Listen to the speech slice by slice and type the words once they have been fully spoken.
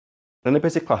In a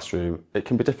busy classroom, it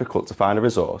can be difficult to find a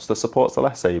resource that supports the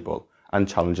less able and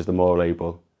challenges the more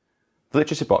able. The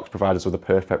literacy box provides us with a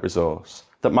perfect resource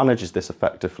that manages this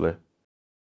effectively.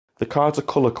 The cards are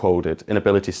colour-coded in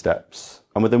ability steps,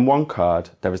 and within one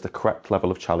card there is the correct level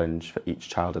of challenge for each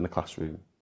child in the classroom.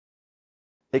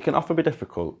 It can often be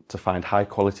difficult to find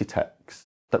high-quality texts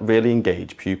that really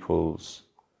engage pupils.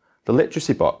 The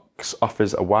literacy box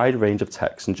offers a wide range of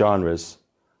texts and genres,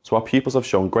 so our pupils have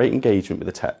shown great engagement with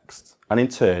the text and in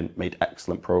turn made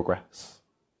excellent progress.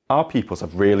 Our pupils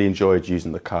have really enjoyed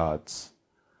using the cards.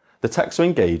 The texts are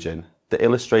engaging, the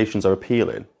illustrations are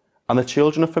appealing, and the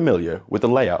children are familiar with the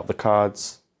layout of the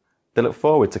cards. They look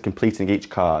forward to completing each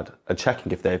card and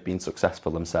checking if they have been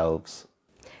successful themselves.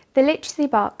 The literacy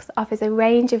box offers a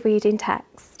range of reading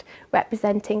text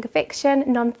representing fiction,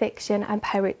 non-fiction and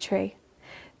poetry.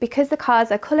 Because the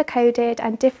cards are colour-coded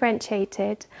and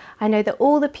differentiated, I know that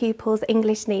all the pupils'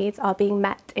 English needs are being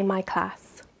met in my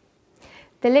class.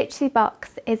 The literacy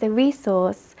box is a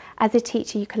resource as a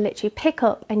teacher you can literally pick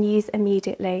up and use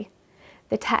immediately.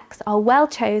 The texts are well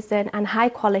chosen and high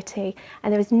quality,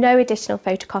 and there is no additional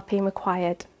photocopying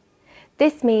required.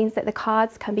 This means that the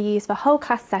cards can be used for whole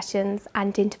class sessions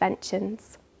and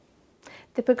interventions.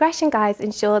 The progression guides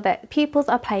ensure that pupils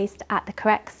are placed at the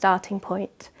correct starting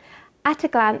point. At a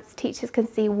glance, teachers can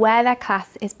see where their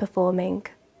class is performing.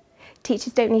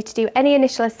 Teachers don't need to do any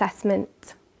initial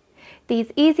assessment.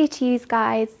 These easy-to-use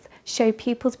guides show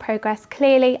pupils' progress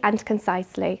clearly and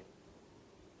concisely.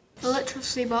 The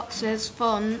literacy box is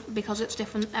fun because it's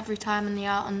different every time and the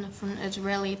art on the front is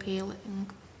really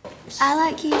appealing. I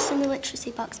like using the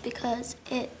literacy box because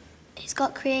it's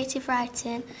got creative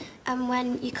writing, and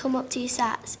when you come up to your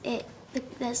sats,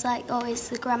 there's like always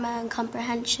the grammar and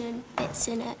comprehension bits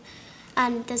in it.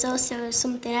 And there's also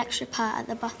something extra part at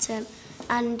the bottom,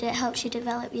 and it helps you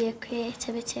develop your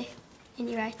creativity in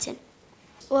your writing.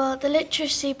 Well, the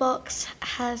literacy box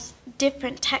has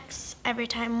different texts every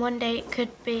time. One day it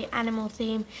could be animal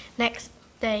theme, next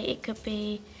day it could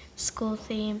be school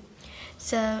theme.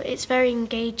 So it's very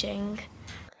engaging.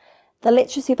 The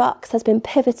literacy box has been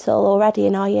pivotal already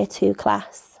in our Year 2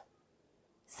 class.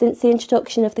 Since the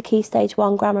introduction of the Key Stage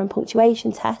 1 grammar and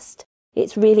punctuation test,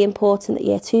 it's really important that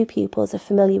Year 2 pupils are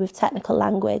familiar with technical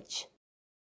language.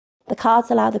 The cards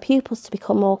allow the pupils to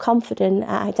become more confident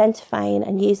at identifying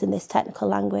and using this technical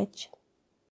language.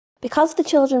 Because the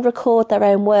children record their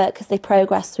own work as they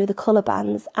progress through the colour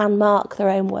bands and mark their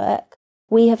own work,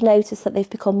 we have noticed that they've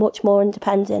become much more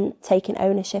independent, taking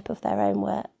ownership of their own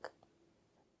work.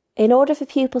 In order for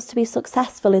pupils to be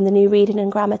successful in the new reading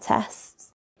and grammar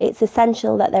tests, it's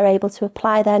essential that they're able to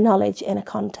apply their knowledge in a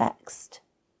context.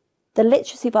 The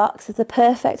literacy box is the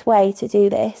perfect way to do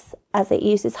this, as it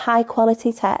uses high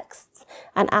quality texts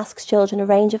and asks children a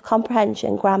range of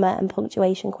comprehension, grammar and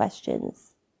punctuation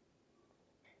questions.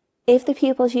 If the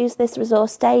pupils use this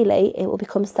resource daily, it will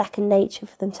become second nature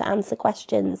for them to answer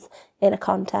questions in a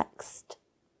context.